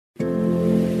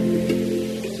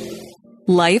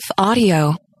Life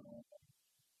Audio.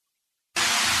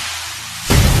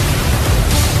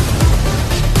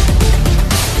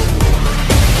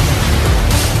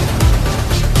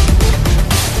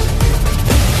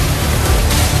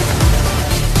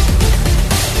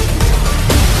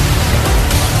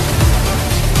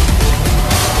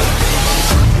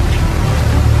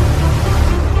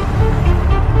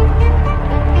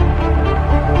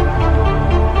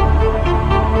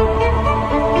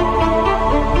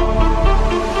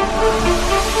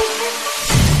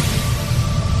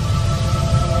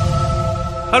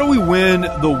 How do we win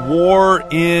the war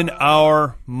in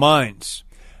our minds?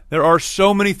 There are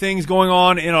so many things going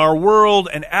on in our world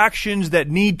and actions that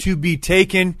need to be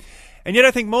taken. And yet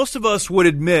I think most of us would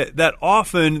admit that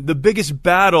often the biggest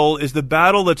battle is the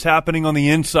battle that's happening on the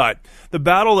inside, the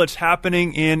battle that's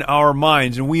happening in our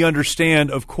minds. And we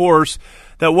understand, of course,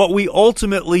 that what we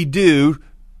ultimately do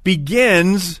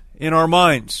begins in our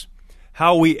minds.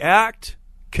 How we act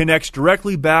connects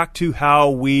directly back to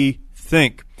how we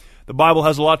think. The Bible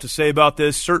has a lot to say about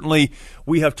this. Certainly,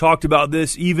 we have talked about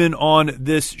this even on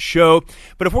this show.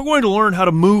 But if we're going to learn how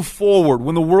to move forward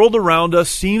when the world around us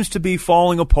seems to be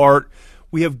falling apart,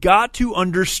 we have got to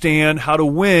understand how to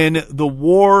win the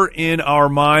war in our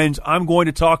minds. I'm going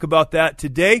to talk about that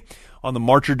today on the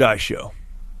March or Die Show.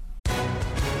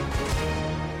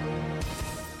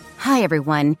 Hi,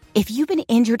 everyone. If you've been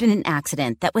injured in an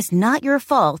accident that was not your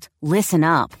fault, listen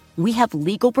up. We have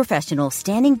legal professionals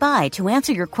standing by to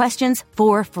answer your questions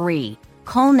for free.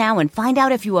 Call now and find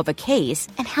out if you have a case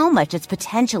and how much it's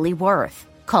potentially worth.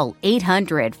 Call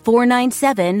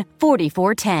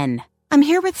 800-497-4410. I'm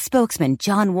here with spokesman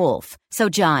John Wolf. So,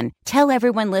 John, tell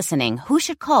everyone listening who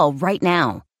should call right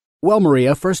now. Well,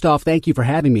 Maria, first off, thank you for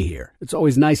having me here. It's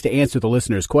always nice to answer the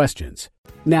listeners' questions.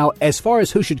 Now, as far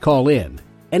as who should call in,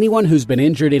 anyone who's been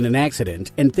injured in an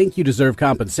accident and think you deserve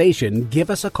compensation, give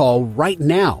us a call right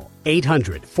now.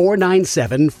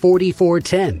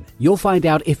 800-497-4410. You'll find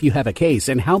out if you have a case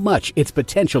and how much it's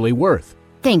potentially worth.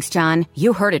 Thanks, John.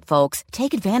 You heard it, folks.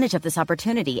 Take advantage of this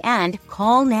opportunity and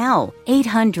call now.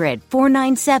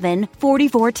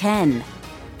 800-497-4410.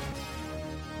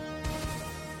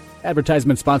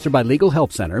 Advertisement sponsored by Legal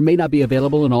Help Center. May not be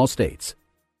available in all states.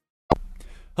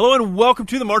 Hello and welcome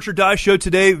to the March or Die Show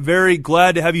today. Very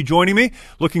glad to have you joining me.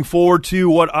 Looking forward to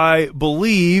what I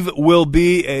believe will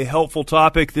be a helpful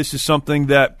topic. This is something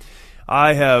that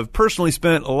I have personally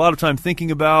spent a lot of time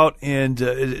thinking about, and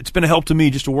it's been a help to me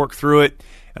just to work through it,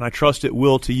 and I trust it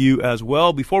will to you as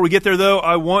well. Before we get there, though,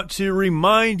 I want to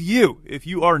remind you, if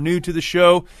you are new to the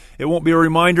show, it won't be a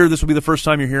reminder. This will be the first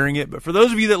time you're hearing it. But for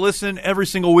those of you that listen every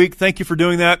single week, thank you for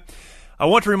doing that. I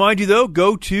want to remind you, though,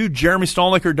 go to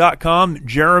jeremystolniker.com,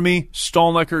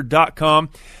 jeremystolniker.com.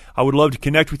 I would love to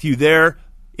connect with you there.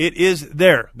 It is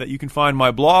there that you can find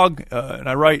my blog, and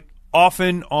I write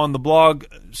often on the blog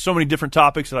so many different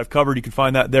topics that I've covered. You can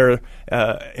find that there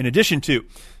in addition to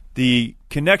the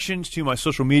connections to my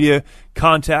social media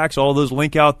contacts. All of those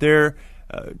link out there.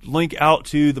 Link out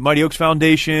to the Mighty Oaks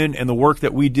Foundation and the work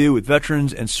that we do with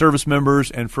veterans and service members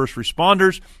and first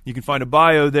responders. You can find a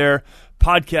bio there,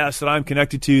 podcasts that I'm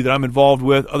connected to, that I'm involved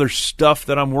with, other stuff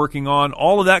that I'm working on.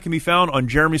 All of that can be found on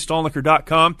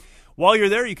jeremystolniker.com. While you're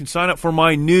there, you can sign up for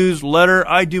my newsletter.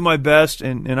 I do my best,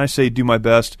 and I say do my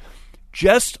best,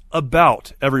 just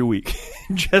about every week.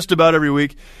 Just about every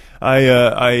week. I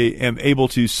am able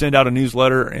to send out a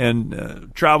newsletter,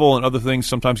 and travel and other things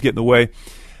sometimes get in the way.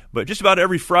 But just about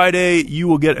every Friday, you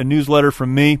will get a newsletter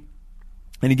from me.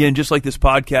 And again, just like this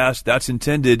podcast, that's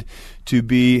intended to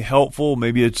be helpful.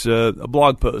 Maybe it's a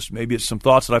blog post. Maybe it's some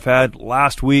thoughts that I've had.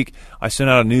 Last week, I sent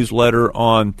out a newsletter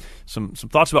on some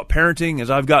thoughts about parenting as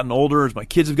I've gotten older, as my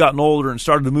kids have gotten older and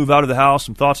started to move out of the house,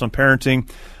 some thoughts on parenting.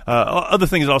 Other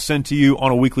things I'll send to you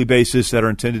on a weekly basis that are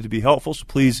intended to be helpful. So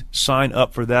please sign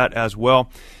up for that as well.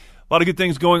 A lot of good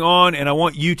things going on, and I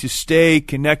want you to stay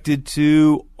connected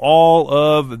to all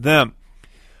of them.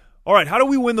 All right, how do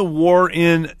we win the war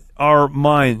in our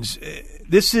minds?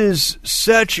 This is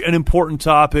such an important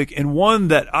topic, and one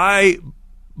that I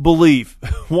believe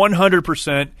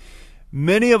 100%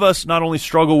 many of us not only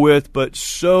struggle with, but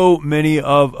so many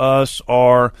of us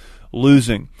are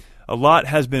losing. A lot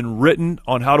has been written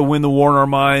on how to win the war in our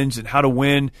minds and how to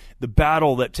win the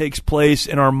battle that takes place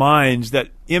in our minds that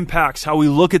impacts how we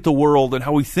look at the world and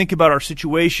how we think about our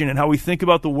situation and how we think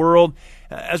about the world,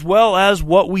 as well as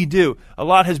what we do. A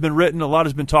lot has been written, a lot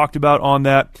has been talked about on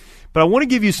that. But I want to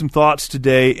give you some thoughts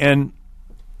today, and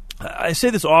I say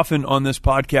this often on this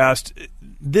podcast.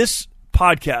 This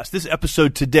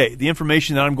episode today, the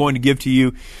information that I'm going to give to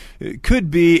you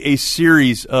could be a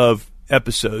series of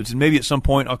episodes, and maybe at some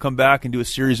point I'll come back and do a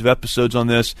series of episodes on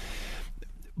this.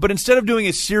 But instead of doing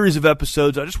a series of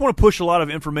episodes, I just want to push a lot of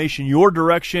information your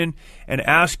direction and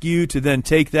ask you to then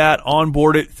take that,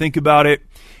 onboard it, think about it,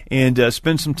 and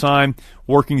spend some time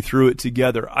working through it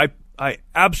together. I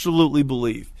absolutely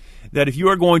believe that if you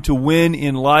are going to win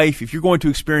in life, if you're going to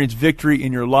experience victory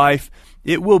in your life,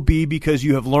 it will be because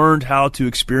you have learned how to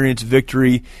experience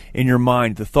victory in your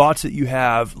mind. The thoughts that you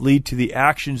have lead to the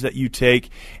actions that you take,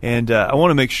 and I want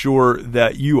to make sure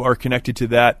that you are connected to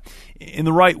that in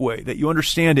the right way, that you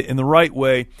understand it in the right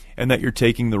way, and that you're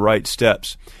taking the right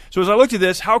steps. So as I looked at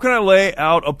this, how can I lay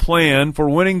out a plan for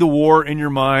winning the war in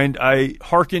your mind? I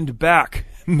hearkened back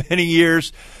many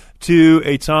years to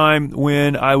a time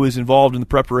when I was involved in the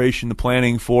preparation, the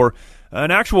planning for an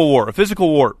actual war, a physical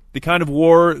war, the kind of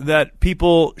war that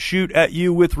people shoot at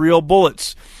you with real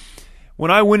bullets. When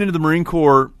I went into the Marine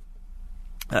Corps,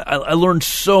 I learned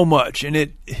so much, and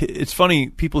it's funny,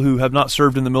 people who have not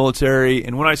served in the military,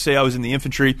 and when I say I was in the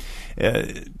infantry,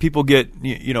 people get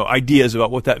ideas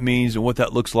about what that means and what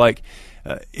that looks like.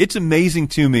 It's amazing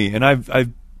to me, and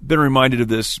I've been reminded of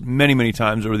this many, many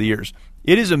times over the years.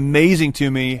 It is amazing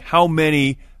to me how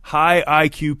many high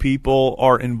IQ people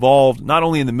are involved, not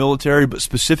only in the military, but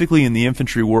specifically in the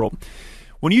infantry world.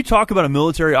 When you talk about a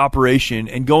military operation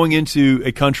and going into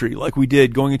a country like we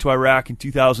did, going into Iraq in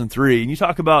 2003, and you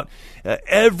talk about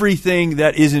everything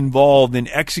that is involved in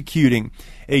executing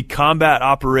a combat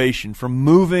operation, from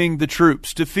moving the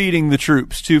troops to feeding the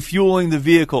troops to fueling the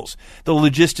vehicles, the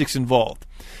logistics involved.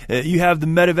 You have the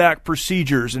medevac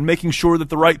procedures and making sure that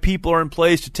the right people are in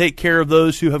place to take care of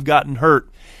those who have gotten hurt.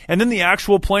 And then the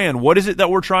actual plan. What is it that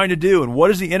we're trying to do? And what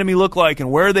does the enemy look like?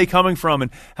 And where are they coming from?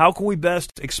 And how can we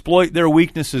best exploit their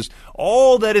weaknesses?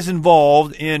 All that is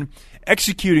involved in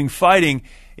executing, fighting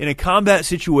in a combat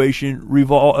situation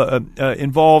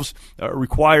requires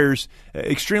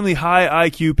extremely high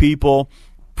IQ people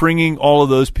bringing all of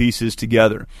those pieces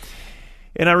together.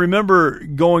 And I remember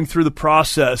going through the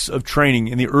process of training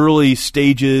in the early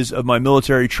stages of my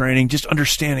military training, just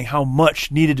understanding how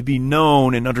much needed to be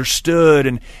known and understood,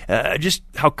 and just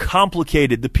how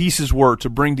complicated the pieces were to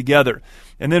bring together.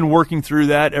 And then working through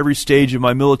that every stage of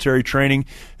my military training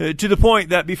to the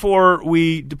point that before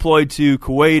we deployed to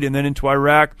Kuwait and then into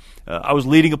Iraq, I was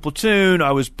leading a platoon,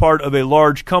 I was part of a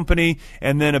large company,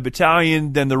 and then a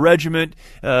battalion, then the regiment,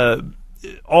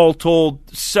 all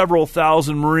told, several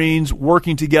thousand Marines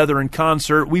working together in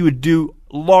concert. We would do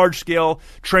large-scale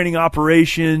training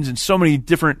operations, and so many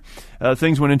different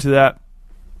things went into that.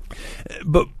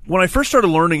 But when I first started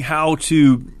learning how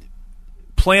to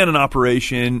plan an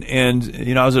operation, and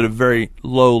I was at a very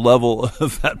low level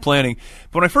of that planning,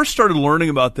 but when I first started learning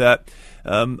about that,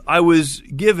 I was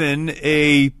given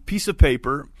a piece of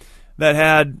paper that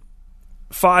had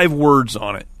 5 words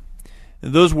on it.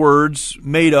 Those words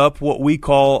made up what we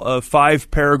call a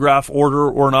 5-paragraph order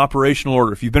or an operational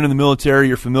order. If you've been in the military,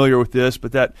 you're familiar with this,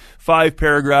 but that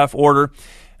 5-paragraph order,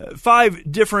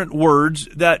 5 different words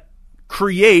that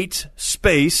create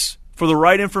space for the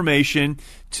right information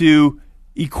to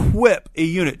equip a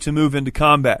unit to move into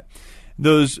combat.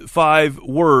 Those 5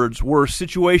 words were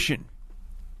situation,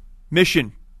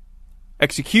 mission,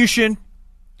 execution,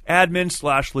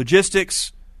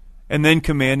 admin/logistics, and then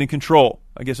command and control.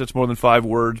 I guess that's more than 5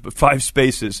 words, but 5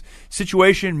 spaces.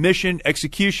 Situation, mission,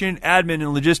 execution, admin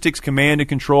and logistics, command and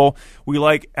control. We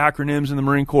like acronyms in the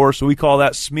Marine Corps, so we call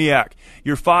that SMEAC.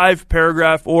 Your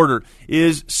 5-paragraph order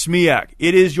is SMEAC.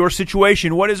 It is your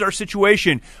situation. What is our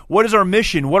situation? What is our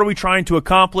mission? What are we trying to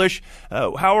accomplish?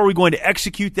 How are we going to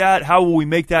execute that? How will we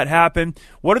make that happen?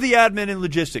 What are the admin and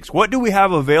logistics? What do we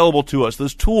have available to us?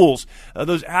 Those tools,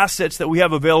 those assets that we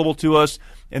have available to us.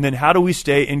 And then how do we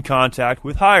stay in contact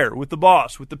with higher, with the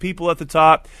boss, with the people at the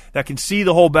top that can see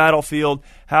the whole battlefield?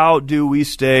 How do we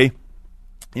stay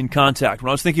in contact? When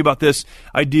I was thinking about this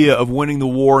idea of winning the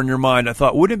war in your mind, I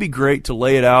thought, wouldn't it be great to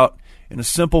lay it out in a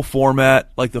simple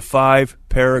format like the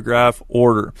 5-paragraph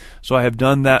order? So I have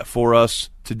done that for us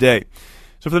today.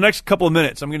 So for the next couple of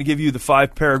minutes, I'm going to give you the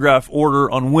 5-paragraph order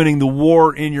on winning the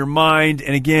war in your mind.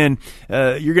 And again,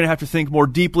 you're going to have to think more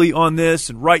deeply on this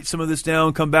and write some of this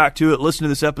down, come back to it, listen to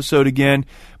this episode again.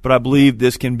 But I believe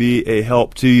this can be a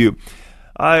help to you.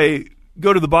 I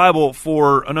go to the Bible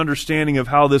for an understanding of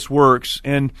how this works.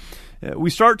 And we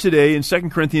start today in 2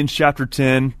 Corinthians chapter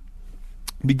 10.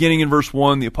 Beginning in verse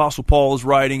 1, the Apostle Paul is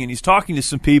writing, and he's talking to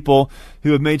some people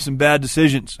who have made some bad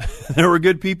decisions. There were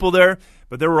good people there,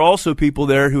 but there were also people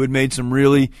there who had made some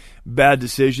really bad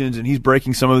decisions, and he's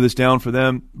breaking some of this down for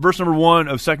them. Verse number 1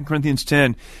 of 2 Corinthians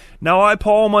 10, "Now I,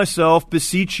 Paul, myself,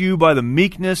 beseech you by the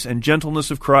meekness and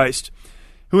gentleness of Christ,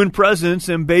 who in presence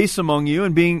am base among you,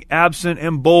 and being absent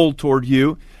am bold toward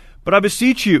you. But I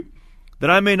beseech you, that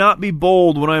I may not be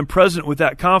bold when I am present with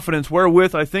that confidence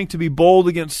wherewith I think to be bold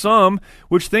against some,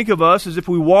 which think of us as if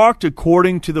we walked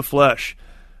according to the flesh.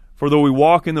 For though we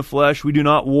walk in the flesh, we do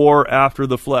not war after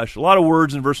the flesh. A lot of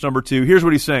words in verse number 2. Here's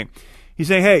what he's saying. He's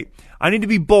saying, hey, I need to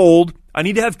be bold. I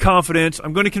need to have confidence.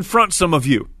 I'm going to confront some of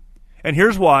you. And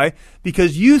here's why.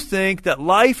 Because you think that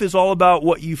life is all about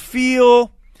what you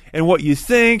feel and what you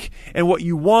think and what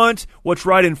you want, what's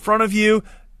right in front of you,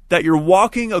 that you're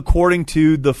walking according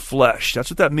to the flesh. That's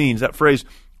what that means, that phrase,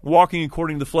 walking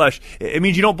according to the flesh. It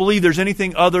means you don't believe there's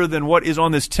anything other than what is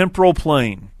on this temporal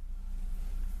plane.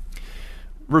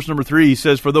 Verse number 3, he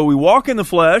says, for though we walk in the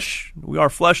flesh, we are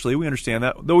fleshly, we understand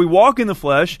that. Though we walk in the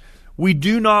flesh, we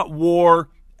do not war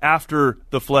after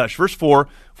the flesh. Verse 4,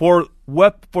 for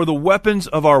the weapons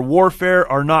of our warfare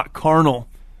are not carnal,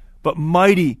 but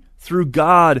mighty through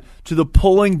God to the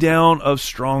pulling down of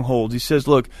strongholds. He says,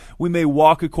 look, we may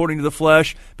walk according to the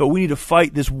flesh, but we need to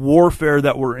fight this warfare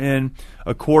that we're in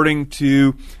according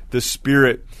to the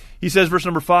Spirit. He says, verse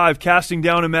number 5, casting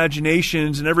down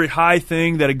imaginations and every high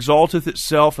thing that exalteth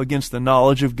itself against the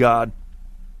knowledge of God,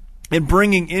 and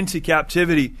bringing into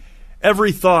captivity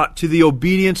every thought to the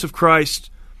obedience of Christ,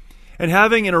 and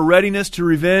having in a readiness to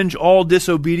revenge all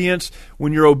disobedience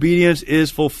when your obedience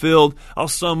is fulfilled. I'll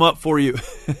sum up for you.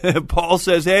 Paul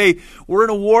says, hey, we're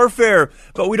in a warfare,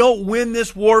 but we don't win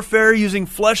this warfare using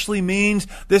fleshly means.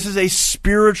 This is a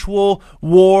spiritual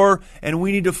war, and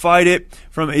we need to fight it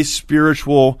from a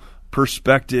spiritual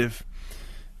perspective.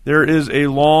 There is a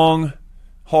long,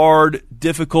 hard,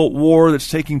 difficult war that's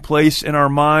taking place in our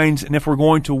minds, and if we're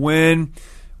going to win,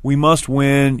 we must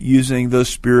win using those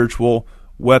spiritual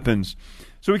weapons.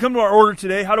 So we come to our order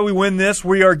today. How do we win this?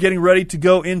 We are getting ready to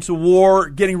go into war,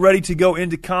 getting ready to go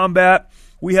into combat.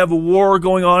 We have a war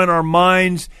going on in our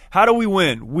minds. How do we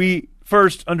win? We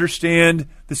first understand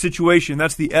the situation.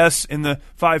 That's the S in the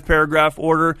 5-paragraph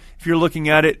order. If you're looking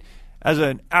at it as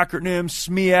an acronym,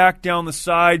 SMEAC down the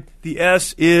side, the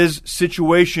S is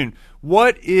situation.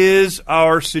 What is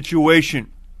our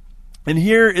situation? And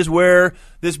here is where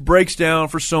this breaks down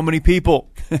for so many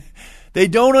people. They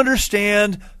don't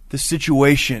understand the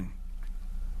situation.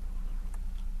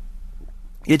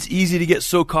 It's easy to get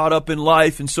so caught up in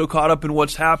life and so caught up in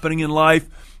what's happening in life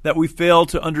that we fail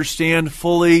to understand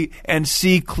fully and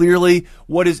see clearly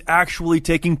what is actually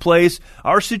taking place.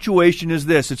 Our situation is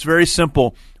this. It's very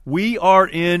simple. We are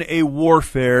in a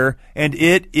warfare, and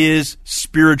it is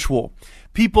spiritual.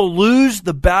 People lose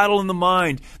the battle in the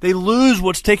mind. They lose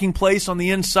what's taking place on the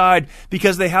inside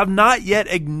because they have not yet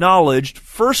acknowledged,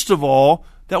 first of all,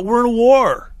 that we're in a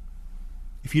war.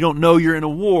 If you don't know you're in a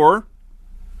war,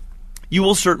 you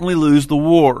will certainly lose the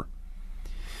war.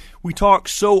 We talk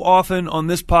so often on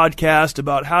this podcast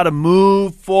about how to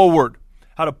move forward,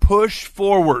 how to push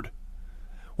forward,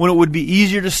 when it would be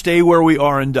easier to stay where we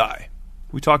are and die.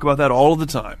 We talk about that all of the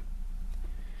time.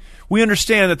 We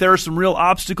understand that there are some real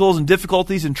obstacles and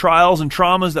difficulties and trials and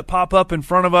traumas that pop up in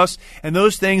front of us, and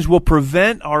those things will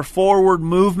prevent our forward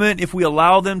movement if we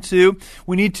allow them to.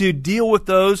 We need to deal with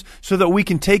those so that we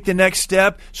can take the next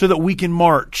step, so that we can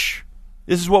march.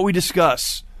 This is what we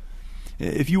discuss.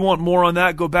 If you want more on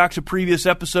that, go back to previous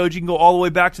episodes. You can go all the way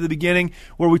back to the beginning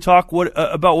where we talk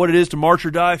about what it is to march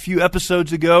or die. A few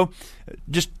episodes ago,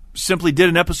 just simply did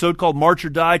an episode called March or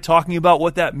Die, talking about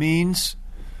what that means.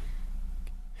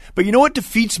 But you know what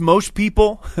defeats most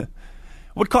people?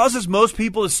 What causes most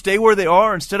people to stay where they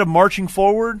are instead of marching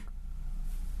forward?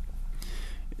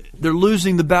 They're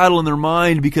losing the battle in their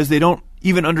mind because they don't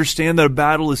even understand that a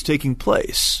battle is taking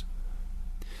place.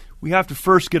 We have to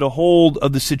first get a hold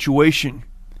of the situation.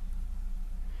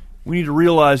 We need to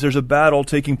realize there's a battle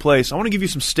taking place. I want to give you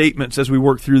some statements as we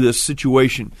work through this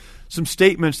situation. Some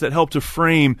statements that help to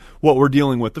frame what we're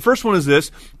dealing with. The first one is this: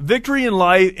 victory in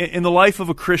the life of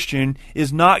a Christian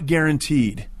is not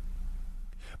guaranteed,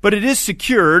 but it is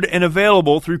secured and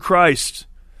available through Christ.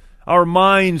 Our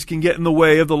minds can get in the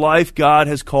way of the life God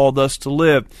has called us to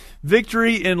live.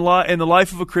 Victory in the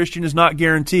life of a Christian is not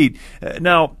guaranteed.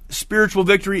 Now, spiritual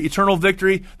victory, eternal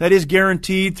victory, that is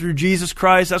guaranteed through Jesus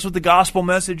Christ. That's what the gospel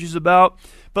message is about.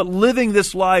 But living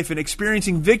this life and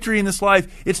experiencing victory in this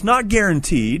life, it's not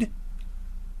guaranteed.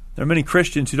 There are many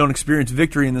Christians who don't experience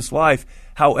victory in this life.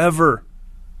 However,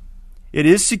 it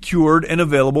is secured and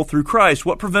available through Christ.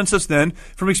 What prevents us then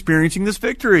from experiencing this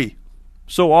victory?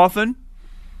 So often,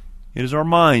 it is our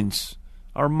minds.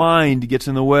 Our mind gets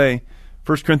in the way.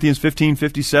 1 Corinthians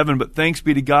 15:57, but thanks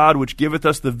be to God which giveth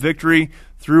us the victory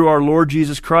through our Lord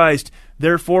Jesus Christ.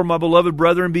 Therefore, my beloved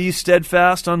brethren, be ye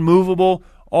steadfast, unmovable,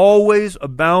 always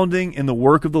abounding in the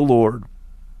work of the Lord.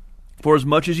 For as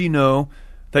much as ye know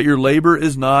that your labor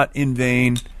is not in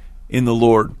vain in the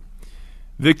Lord.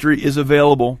 Victory is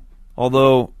available,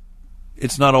 although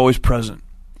it's not always present.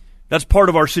 That's part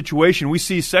of our situation. We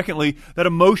see, secondly, that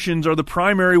emotions are the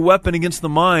primary weapon against the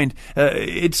mind.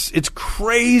 It's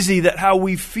crazy that how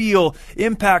we feel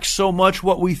impacts so much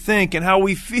what we think, and how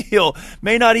we feel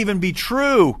may not even be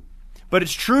true, but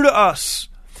it's true to us.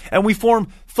 And we form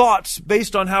thoughts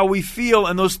based on how we feel,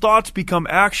 and those thoughts become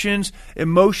actions.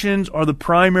 Emotions are the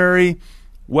primary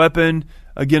weapon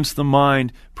against the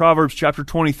mind. Proverbs chapter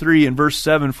 23 and verse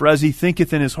 7, for as he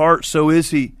thinketh in his heart, so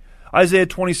is he. Isaiah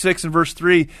 26 and verse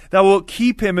 3, thou wilt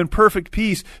keep him in perfect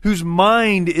peace, whose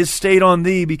mind is stayed on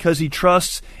thee, because he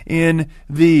trusts in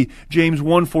thee. James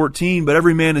 1:14, but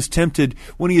every man is tempted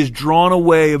when he is drawn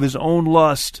away of his own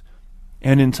lust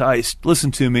and enticed.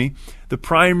 Listen to me. The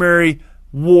primary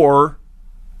war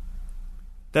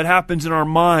that happens in our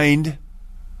mind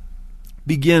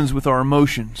begins with our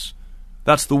emotions.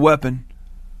 That's the weapon.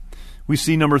 We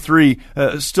see, number 3,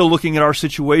 still looking at our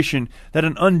situation, that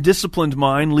an undisciplined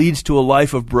mind leads to a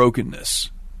life of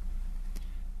brokenness.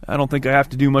 I don't think I have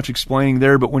to do much explaining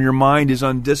there, but when your mind is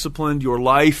undisciplined, your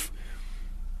life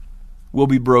will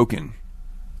be broken.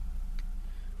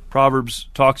 Proverbs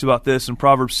talks about this in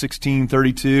Proverbs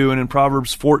 16:32 and in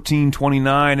Proverbs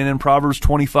 14:29 and in Proverbs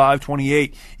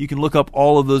 25:28. You can look up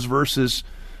all of those verses.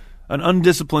 An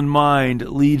undisciplined mind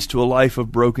leads to a life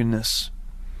of brokenness.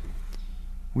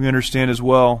 We understand as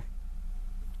well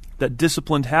that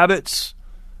disciplined habits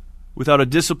without a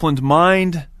disciplined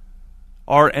mind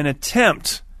are an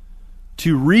attempt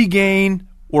to regain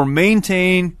or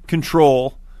maintain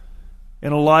control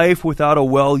in a life without a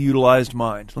well-utilized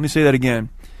mind. Let me say that again.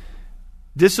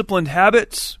 Disciplined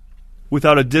habits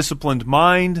without a disciplined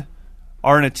mind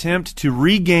are an attempt to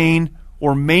regain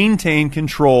or maintain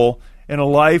control in a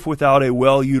life without a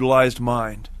well-utilized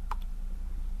mind.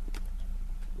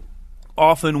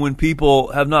 Often when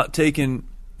people have not taken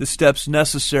the steps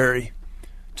necessary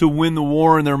to win the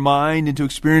war in their mind and to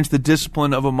experience the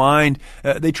discipline of a mind,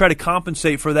 they try to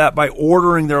compensate for that by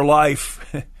ordering their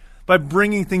life, by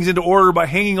bringing things into order, by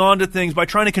hanging on to things, by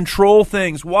trying to control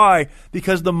things. Why?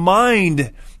 Because the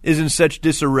mind is in such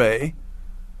disarray.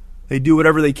 They do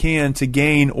whatever they can to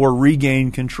gain or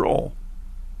regain control.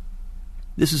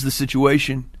 This is the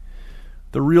situation.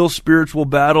 The real spiritual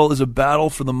battle is a battle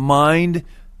for the mind,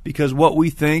 because what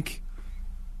we think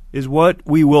is what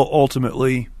we will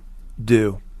ultimately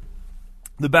do.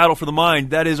 The battle for the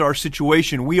mind, that is our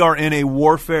situation. We are in a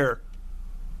warfare.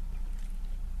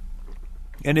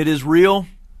 And it is real.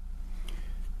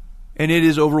 And it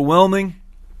is overwhelming.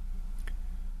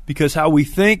 Because how we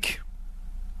think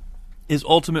is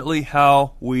ultimately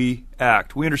how we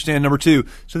act. We understand number 2.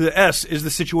 So the S is the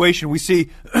situation. We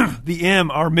see the M,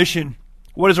 our mission.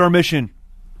 What is our mission?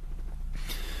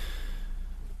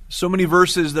 So many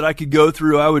verses that I could go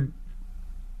through. I would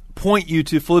point you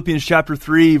to Philippians chapter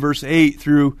 3, verse 8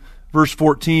 through verse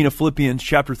 14 of Philippians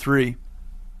chapter 3.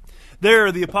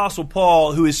 There, the Apostle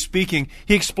Paul, who is speaking,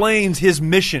 he explains his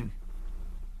mission.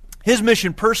 His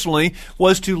mission personally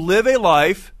was to live a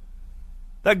life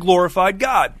that glorified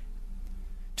God.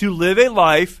 To live a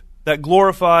life that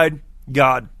glorified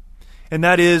God. And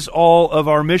that is all of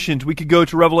our missions. We could go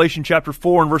to Revelation chapter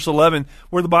 4 and verse 11,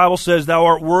 where the Bible says, thou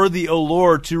art worthy, O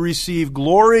Lord, to receive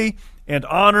glory and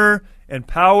honor and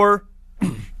power.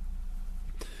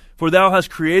 For thou hast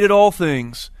created all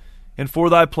things, and for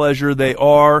thy pleasure they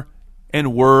are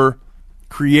and were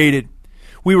created.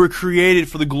 We were created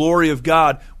for the glory of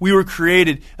God. We were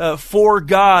created for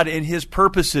God and His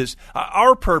purposes.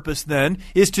 Our purpose then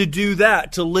is to do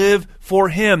that, to live for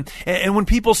Him. And when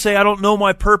people say, I don't know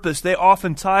my purpose, they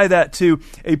often tie that to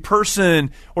a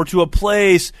person or to a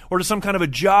place or to some kind of a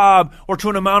job or to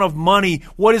an amount of money.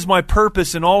 What is my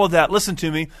purpose and all of that? Listen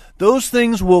to me. Those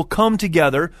things will come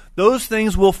together. Those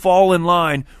things will fall in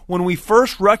line when we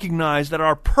first recognize that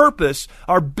our purpose,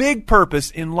 our big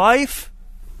purpose in life,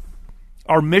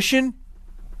 our mission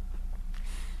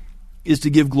is to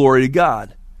give glory to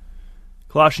God.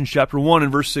 Colossians chapter 1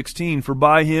 and verse 16, for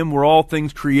by Him were all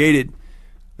things created,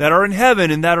 that are in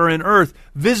heaven and that are in earth,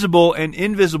 visible and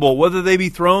invisible, whether they be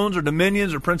thrones or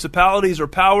dominions or principalities or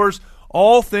powers,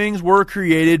 all things were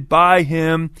created by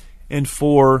Him and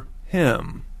for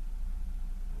Him.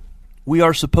 We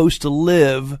are supposed to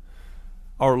live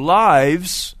our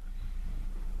lives,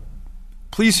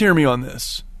 please hear me on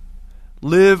this,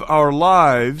 live our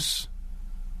lives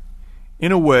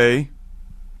in a way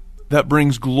that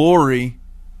brings glory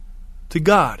to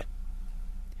God.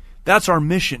 That's our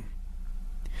mission.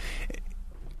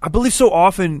 I believe so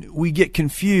often we get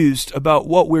confused about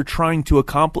what we're trying to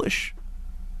accomplish.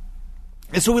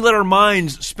 And so we let our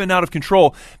minds spin out of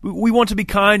control. We want to be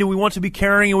kind and we want to be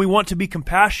caring and we want to be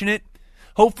compassionate.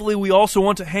 Hopefully we also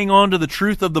want to hang on to the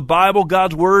truth of the Bible,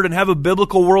 God's Word, and have a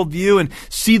biblical worldview and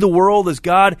see the world as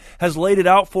God has laid it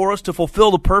out for us to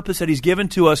fulfill the purpose that He's given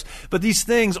to us. But these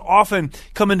things often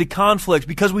come into conflict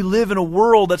because we live in a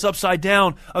world that's upside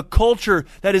down, a culture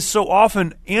that is so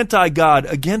often anti-God,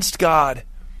 against God.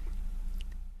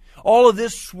 All of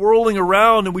this swirling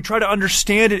around, and we try to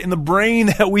understand it in the brain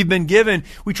that we've been given.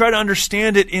 We try to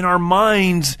understand it in our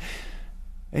minds.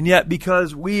 And yet,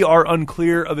 because we are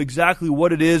unclear of exactly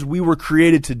what it is we were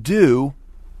created to do,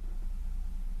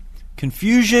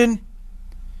 confusion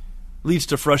leads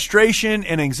to frustration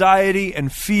and anxiety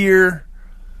and fear.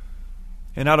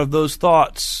 And out of those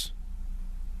thoughts,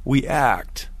 we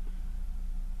act.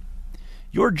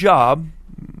 Your job,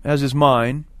 as is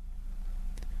mine,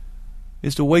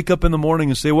 is to wake up in the morning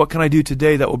and say, what can I do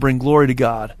today that will bring glory to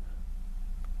God?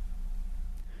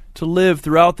 To live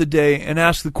throughout the day and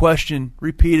ask the question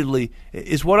repeatedly,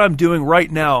 is what I'm doing right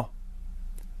now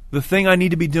the thing I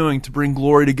need to be doing to bring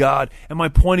glory to God? Am I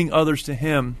pointing others to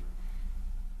Him?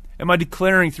 Am I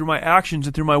declaring through my actions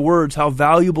and through my words how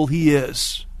valuable He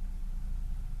is?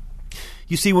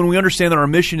 You see, when we understand that our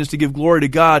mission is to give glory to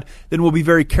God, then we'll be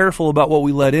very careful about what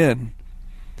we let in.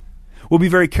 We'll be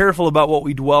very careful about what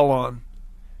we dwell on.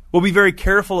 We'll be very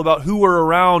careful about who we're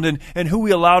around and who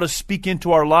we allow to speak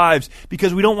into our lives,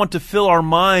 because we don't want to fill our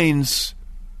minds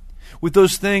with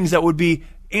those things that would be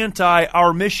anti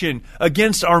our mission,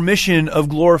 against our mission of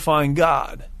glorifying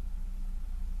God.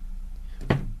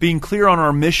 Being clear on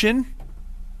our mission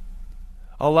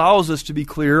allows us to be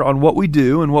clear on what we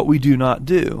do and what we do not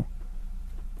do.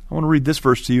 I want to read this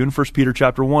verse to you in 1 Peter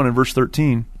chapter 1 and verse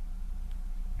 13.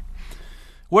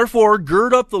 Wherefore,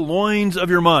 gird up the loins of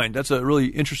your mind. That's a really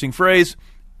interesting phrase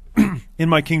in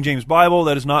my King James Bible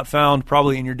that is not found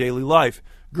probably in your daily life.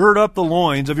 Gird up the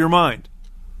loins of your mind.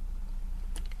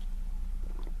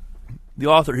 The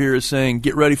author here is saying,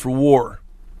 get ready for war.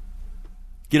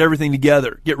 Get everything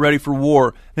together. Get ready for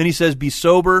war. Then he says, be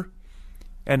sober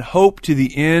and hope to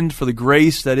the end for the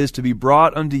grace that is to be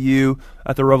brought unto you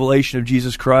at the revelation of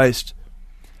Jesus Christ.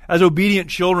 As obedient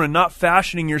children, not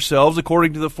fashioning yourselves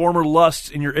according to the former lusts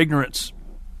in your ignorance.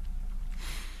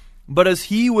 But as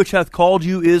He which hath called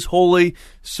you is holy,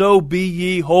 so be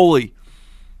ye holy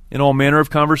in all manner of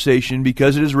conversation,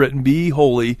 because it is written, be ye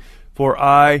holy, for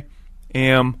I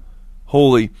am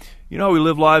holy. You know how we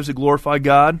live lives that glorify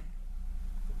God?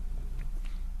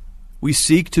 We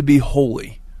seek to be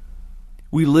holy.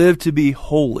 We live to be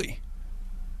holy.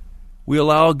 We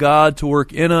allow God to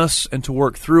work in us and to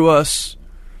work through us.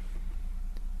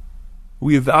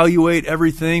 We evaluate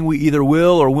everything we either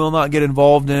will or will not get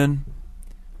involved in,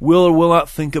 will or will not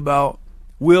think about,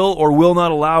 will or will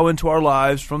not allow into our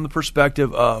lives from the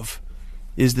perspective of,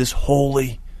 is this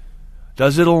holy?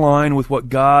 Does it align with what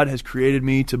God has created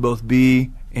me to both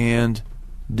be and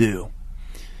do?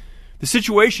 The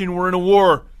situation, we're in a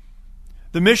war.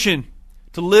 The mission,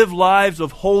 to live lives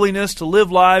of holiness, to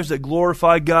live lives that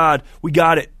glorify God. We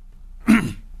got it.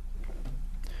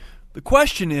 The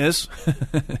question is,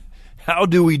 how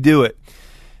do we do it?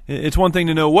 It's one thing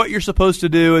to know what you're supposed to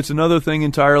do. It's another thing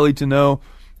entirely to know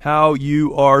how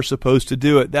you are supposed to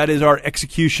do it. That is our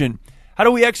execution. How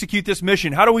do we execute this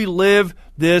mission? How do we live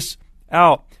this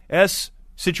out? S,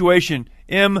 situation.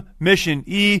 M, mission.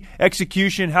 E,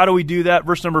 execution. How do we do that?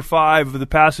 Verse number 5 of the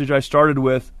passage I started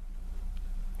with.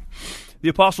 The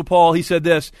Apostle Paul, he said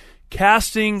this,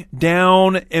 casting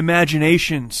down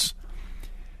imaginations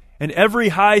and every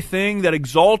high thing that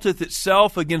exalteth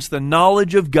itself against the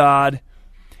knowledge of God,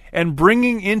 and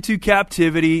bringing into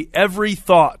captivity every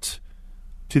thought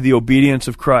to the obedience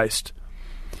of Christ.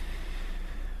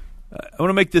 I want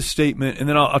to make this statement, and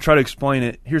then I'll try to explain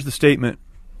it. Here's the statement.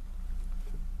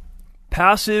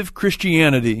 Passive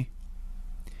Christianity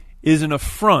is an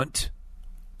affront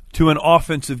to an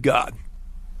offensive God.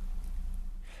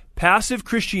 Passive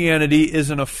Christianity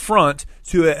is an affront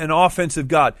to an offensive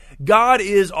God. God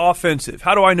is offensive.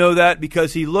 How do I know that?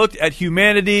 Because He looked at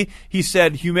humanity. He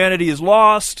said, humanity is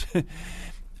lost.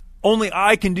 Only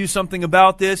I can do something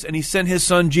about this. And He sent His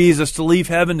Son Jesus to leave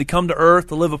heaven, to come to earth,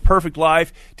 to live a perfect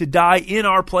life, to die in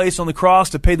our place on the cross,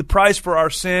 to pay the price for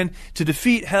our sin, to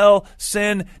defeat hell,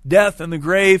 sin, death, and the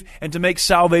grave, and to make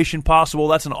salvation possible.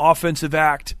 That's an offensive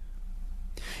act.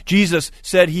 Jesus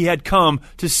said He had come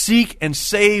to seek and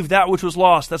save that which was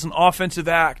lost. That's an offensive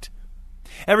act.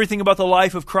 Everything about the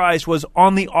life of Christ was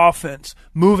on the offense,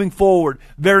 moving forward,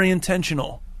 very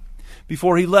intentional.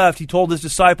 Before He left, He told His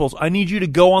disciples, I need you to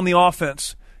go on the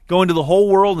offense, go into the whole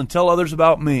world and tell others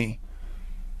about me.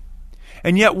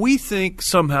 And yet we think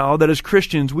somehow that as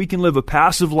Christians we can live a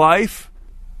passive life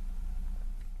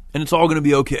and it's all going to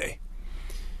be okay.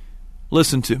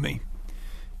 Listen to me.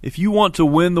 If you want to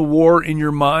win the war in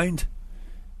your mind,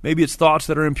 maybe it's thoughts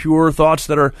that are impure, thoughts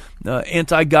that are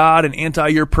anti-God and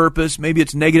anti-your purpose. Maybe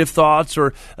it's negative thoughts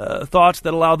or thoughts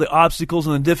that allow the obstacles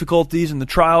and the difficulties and the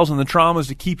trials and the traumas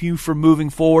to keep you from moving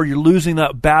forward. You're losing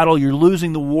that battle. You're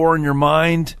losing the war in your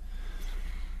mind.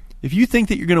 If you think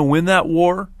that you're going to win that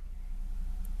war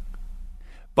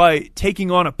by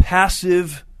taking on a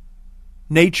passive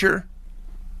nature,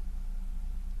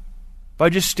 by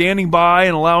just standing by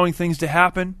and allowing things to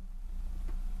happen,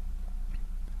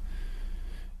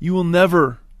 you will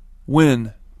never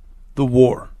win the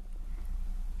war.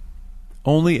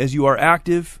 Only as you are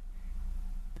active,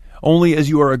 only as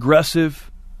you are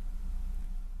aggressive,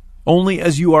 only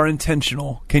as you are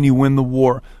intentional can you win the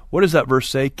war. What does that verse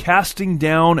say? Casting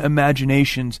down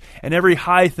imaginations and every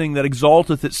high thing that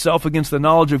exalteth itself against the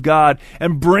knowledge of God,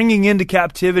 and bringing into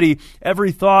captivity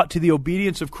every thought to the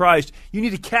obedience of Christ. You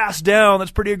need to cast down.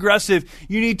 That's pretty aggressive.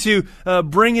 You need to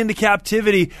bring into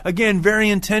captivity. Again, very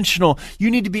intentional. You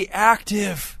need to be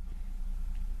active.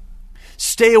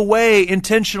 Stay away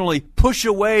intentionally. Push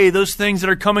away those things that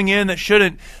are coming in that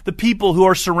shouldn't. The people who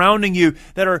are surrounding you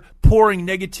that are pouring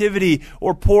negativity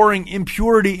or pouring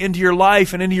impurity into your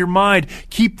life and into your mind.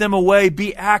 Keep them away.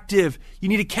 Be active. You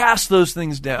need to cast those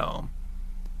things down.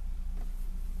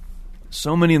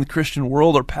 So many in the Christian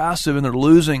world are passive and they're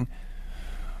losing.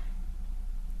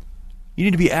 You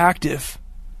need to be active.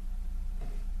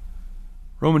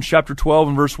 Romans chapter 12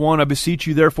 and verse 1, I beseech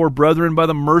you therefore, brethren, by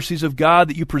the mercies of God,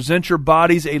 that you present your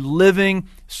bodies a living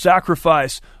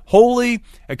sacrifice, holy,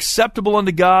 acceptable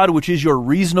unto God, which is your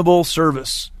reasonable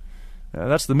service.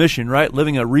 That's the mission, right?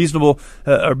 Living a reasonable,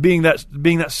 or being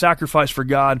that sacrifice for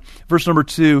God. Verse number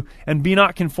 2, and be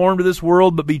not conformed to this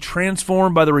world, but be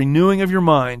transformed by the renewing of your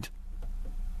mind,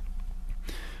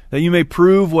 that you may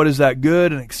prove what is that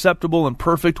good and acceptable and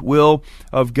perfect will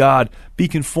of God. Be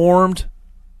conformed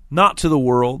not to the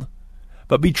world,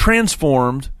 but be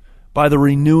transformed by the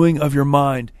renewing of your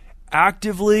mind.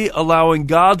 Actively allowing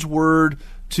God's Word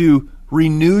to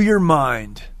renew your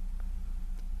mind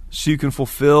so you can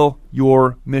fulfill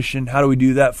your mission. How do we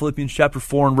do that? Philippians chapter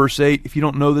 4 and verse 8. If you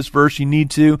don't know this verse, you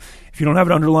need to. If you don't have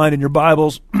it underlined in your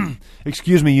Bibles,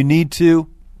 you need to.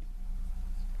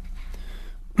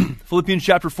 Philippians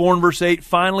chapter 4 and verse 8.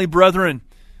 Finally, brethren,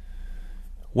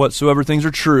 whatsoever things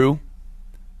are true,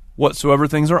 whatsoever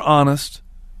things are honest,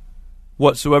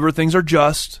 whatsoever things are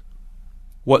just,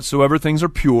 whatsoever things are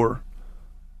pure,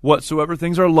 whatsoever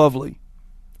things are lovely,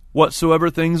 whatsoever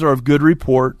things are of good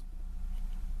report,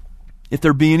 if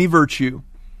there be any virtue,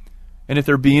 and if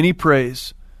there be any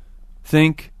praise,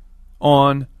 think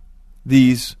on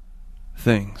these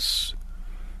things.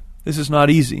 This is not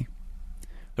easy.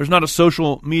 There's not a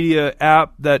social media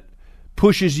app that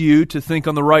pushes you to think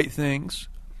on the right things.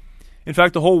 In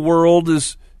fact, the whole world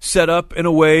is set up in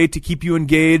a way to keep you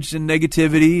engaged in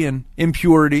negativity and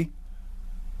impurity.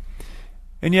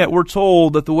 And yet we're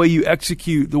told that the way you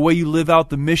execute, the way you live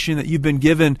out the mission that you've been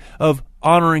given of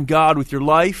honoring God with your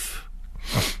life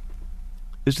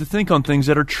is to think on things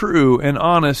that are true and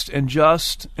honest and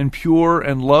just and pure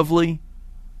and lovely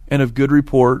and of good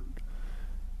report,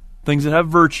 things that have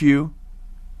virtue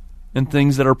and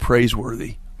things that are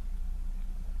praiseworthy.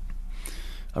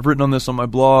 I've written on this on my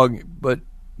blog, but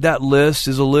that list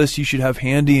is a list you should have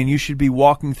handy, and you should be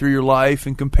walking through your life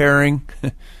and comparing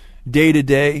day to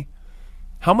day.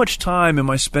 How much time am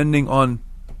I spending on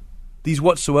these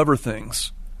whatsoever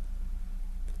things?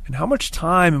 And how much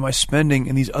time am I spending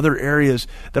in these other areas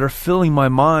that are filling my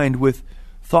mind with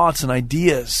thoughts and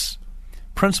ideas,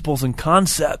 principles and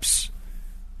concepts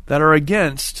that are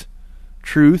against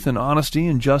truth and honesty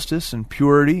and justice and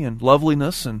purity and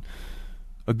loveliness and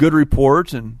a good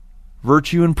report and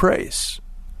virtue and praise?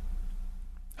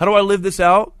 How do I live this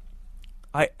out?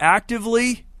 I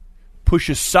actively push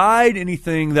aside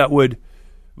anything that would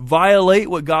violate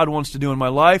what God wants to do in my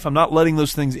life. I'm not letting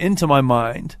those things into my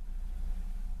mind.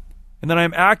 And then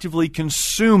I'm actively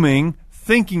consuming,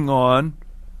 thinking on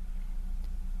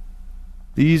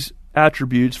these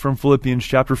attributes from Philippians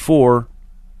chapter 4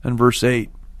 and verse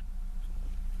 8.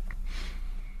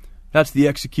 That's the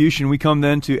execution. We come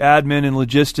then to admin and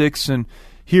logistics, and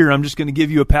here I'm just going to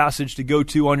give you a passage to go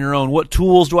to on your own. What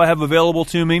tools do I have available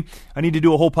to me? I need to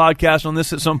do a whole podcast on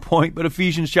this at some point, but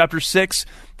Ephesians chapter 6,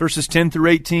 verses 10 through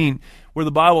 18, where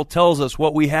the Bible tells us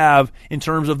what we have in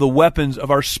terms of the weapons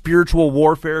of our spiritual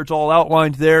warfare. It's all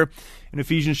outlined there in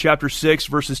Ephesians chapter 6,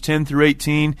 verses 10 through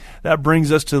 18. That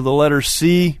brings us to the letter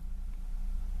C,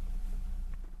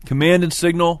 command and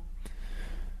signal.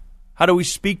 How do we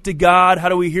speak to God? How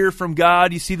do we hear from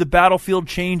God? You see the battlefield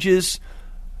changes.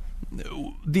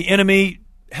 The enemy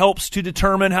helps to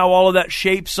determine how all of that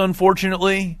shapes,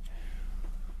 unfortunately.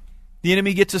 The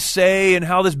enemy gets a say in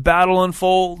how this battle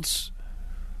unfolds.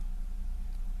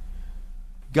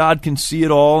 God can see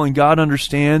it all, and God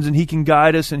understands, and He can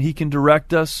guide us, and He can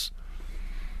direct us.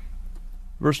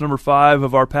 Verse number 5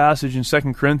 of our passage in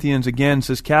 2 Corinthians again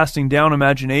says, casting down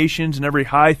imaginations and every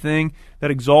high thing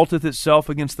that exalteth itself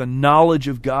against the knowledge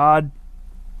of God,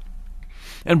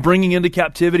 and bringing into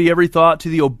captivity every thought to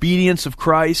the obedience of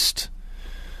Christ.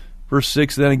 Verse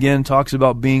 6 then again talks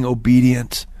about being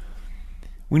obedient.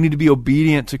 We need to be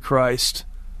obedient to Christ.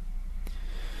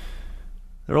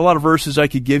 There are a lot of verses I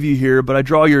could give you here, but I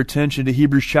draw your attention to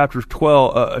Hebrews chapter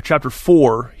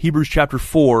 4. Hebrews chapter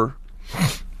 4.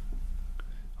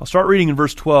 I'll start reading in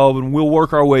verse 12, and we'll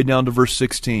work our way down to verse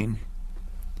 16.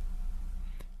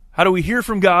 How do we hear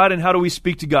from God, and how do we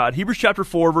speak to God? Hebrews chapter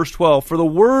 4, verse 12. For the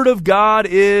word of God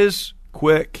is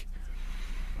quick.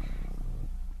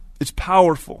 It's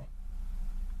powerful.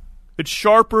 It's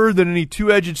sharper than any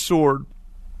two-edged sword,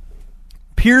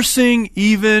 piercing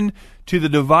even to the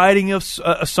dividing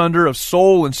asunder of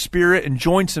soul and spirit and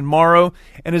joints and marrow,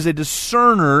 and is a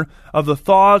discerner of the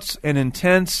thoughts and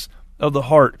intents of the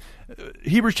heart.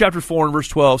 Hebrews chapter 4 and verse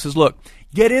 12 says, look,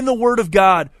 get in the Word of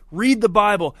God. Read the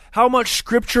Bible. How much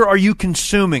Scripture are you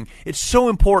consuming? It's so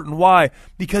important. Why?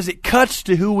 Because it cuts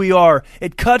to who we are.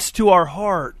 It cuts to our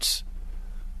hearts.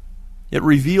 It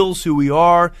reveals who we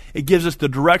are. It gives us the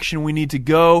direction we need to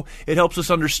go. It helps us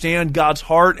understand God's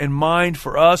heart and mind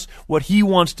for us, what He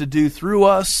wants to do through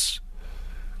us.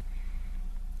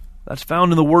 That's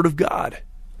found in the Word of God.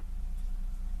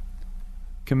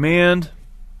 Command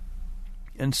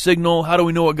and signal. How do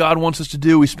we know what God wants us to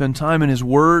do? We spend time in His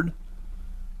Word.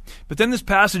 But then this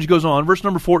passage goes on, verse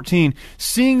number 14.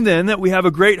 Seeing then that we have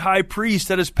a great high priest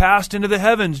that has passed into the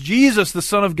heavens, Jesus, the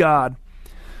Son of God,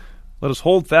 let us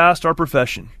hold fast our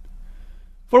profession.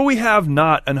 For we have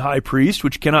not an high priest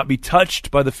which cannot be touched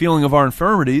by the feeling of our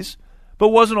infirmities, but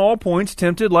was in all points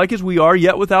tempted like as we are,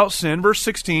 yet without sin. Verse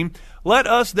 16. Let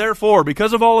us therefore,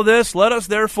 because of all of this, let us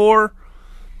therefore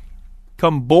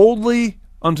come boldly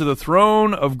unto the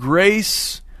throne of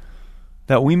grace,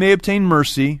 that we may obtain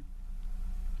mercy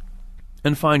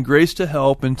and find grace to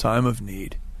help in time of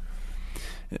need.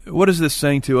 What is this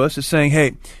saying to us? It's saying,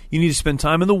 hey, you need to spend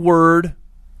time in the Word,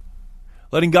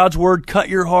 letting God's Word cut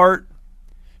your heart,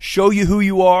 show you who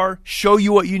you are, show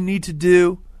you what you need to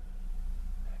do,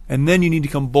 and then you need to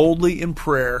come boldly in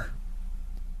prayer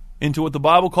into what the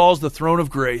Bible calls the throne of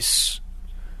grace,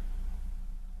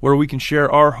 where we can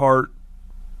share our heart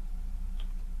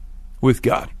with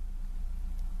God.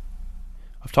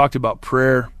 I've talked about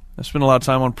prayer. I spent a lot of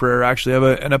time on prayer. Actually, I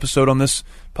have an episode on this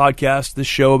podcast, this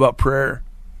show about prayer.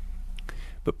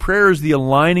 But prayer is the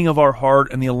aligning of our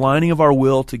heart and the aligning of our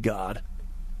will to God.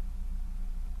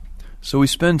 So we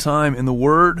spend time in the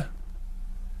Word,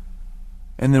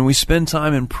 and then we spend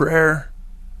time in prayer.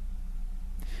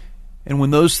 And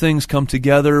when those things come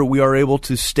together, we are able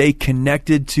to stay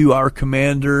connected to our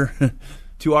commander,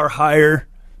 to our higher,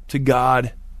 to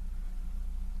God,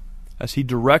 as He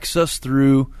directs us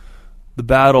through the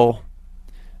battle,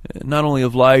 not only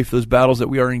of life, those battles that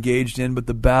we are engaged in, but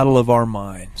the battle of our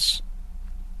minds.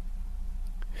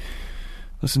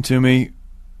 Listen to me.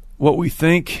 What we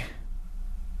think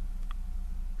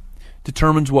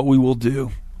determines what we will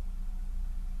do.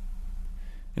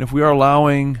 And if we are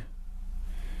allowing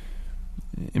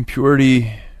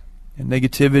impurity and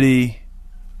negativity,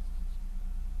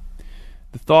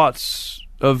 the thoughts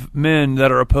of men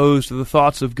that are opposed to the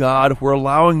thoughts of God, if we're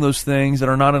allowing those things that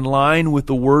are not in line with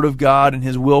the Word of God and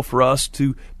His will for us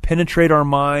to penetrate our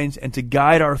minds and to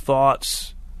guide our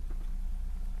thoughts,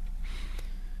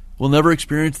 we'll never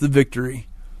experience the victory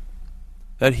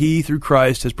that He, through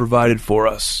Christ, has provided for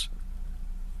us.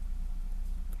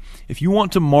 If you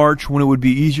want to march when it would be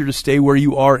easier to stay where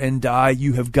you are and die,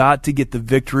 you have got to get the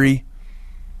victory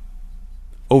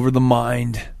over the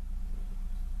mind,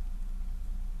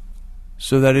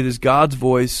 so that it is God's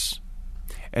voice,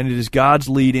 and it is God's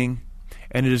leading,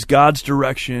 and it is God's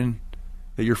direction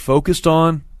that you're focused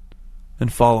on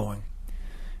and following.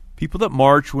 People that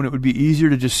march when it would be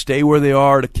easier to just stay where they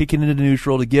are, to kick it into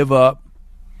neutral, to give up.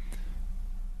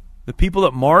 The people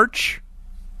that march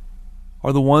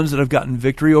are the ones that have gotten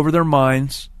victory over their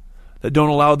minds, that don't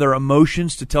allow their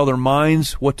emotions to tell their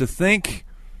minds what to think,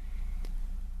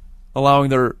 allowing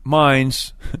their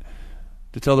minds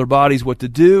to tell their bodies what to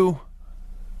do.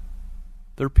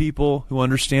 They're people who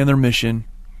understand their mission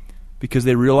because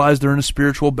they realize they're in a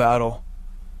spiritual battle.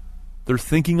 They're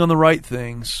thinking on the right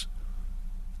things,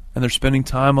 and they're spending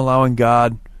time allowing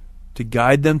God to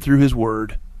guide them through His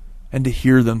Word and to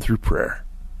hear them through prayer.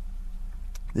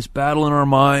 This battle in our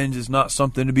minds is not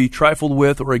something to be trifled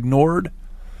with or ignored.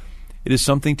 It is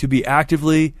something to be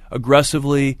actively,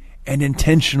 aggressively, and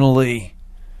intentionally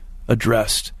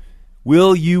addressed.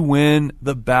 Will you win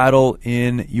the battle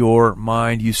in your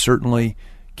mind? You certainly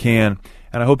can.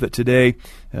 And I hope that today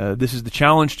this is the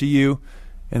challenge to you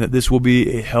and that this will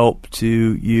be a help to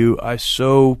you. I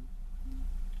so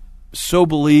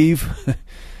believe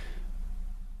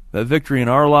that victory in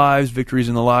our lives, victories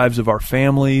in the lives of our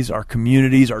families, our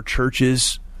communities, our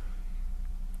churches,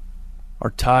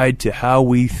 are tied to how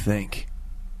we think.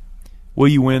 Will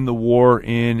you win the war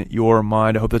in your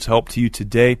mind? I hope that's helped to you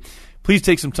today. Please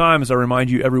take some time, as I remind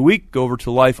you every week, go over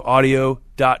to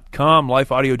lifeaudio.com.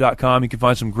 Lifeaudio.com. You can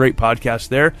find some great podcasts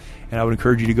there, and I would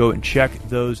encourage you to go and check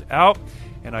those out.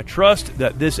 And I trust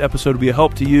that this episode will be a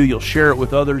help to you. You'll share it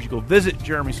with others. You go visit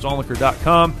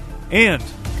jeremystolniker.com, and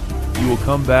you will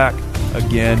come back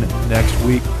again next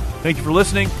week. Thank you for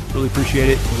listening. Really appreciate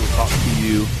it. We will talk to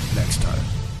you next time.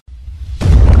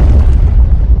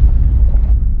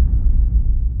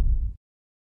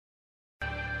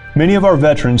 Many of our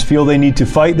veterans feel they need to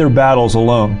fight their battles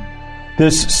alone.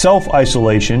 This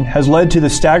self-isolation has led to the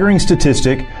staggering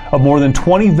statistic of more than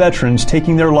 20 veterans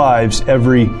taking their lives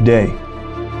every day.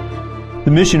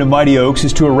 The mission of Mighty Oaks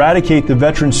is to eradicate the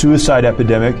veteran suicide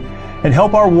epidemic and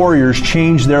help our warriors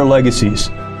change their legacies.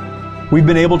 We've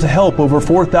been able to help over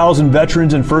 4,000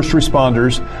 veterans and first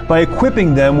responders by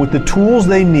equipping them with the tools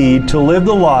they need to live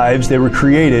the lives they were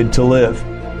created to live.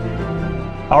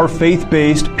 Our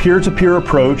faith-based, peer-to-peer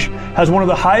approach has one of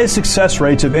the highest success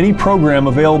rates of any program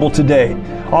available today,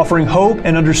 offering hope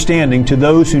and understanding to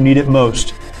those who need it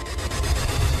most.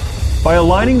 By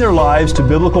aligning their lives to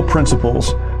biblical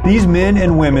principles, these men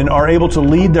and women are able to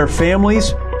lead their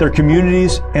families, their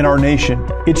communities, and our nation.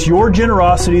 It's your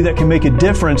generosity that can make a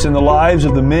difference in the lives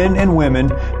of the men and women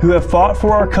who have fought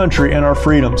for our country and our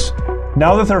freedoms.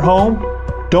 Now that they're home,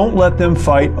 don't let them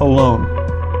fight alone.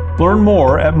 Learn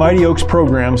more at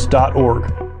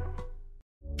mightyoaksprograms.org.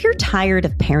 If you're tired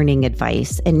of parenting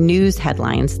advice and news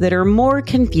headlines that are more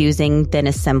confusing than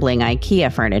assembling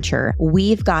IKEA furniture,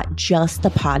 we've got just the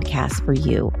podcast for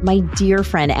you. My dear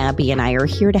friend Abby and I are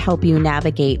here to help you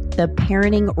navigate the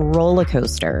parenting roller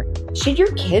coaster. Should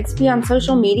your kids be on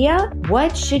social media?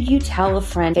 What should you tell a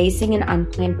friend facing an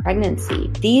unplanned pregnancy?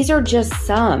 These are just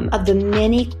some of the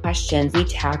many questions we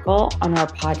tackle on our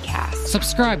podcast.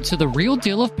 Subscribe to The Real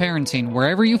Deal of Parenting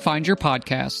wherever you find your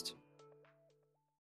podcast.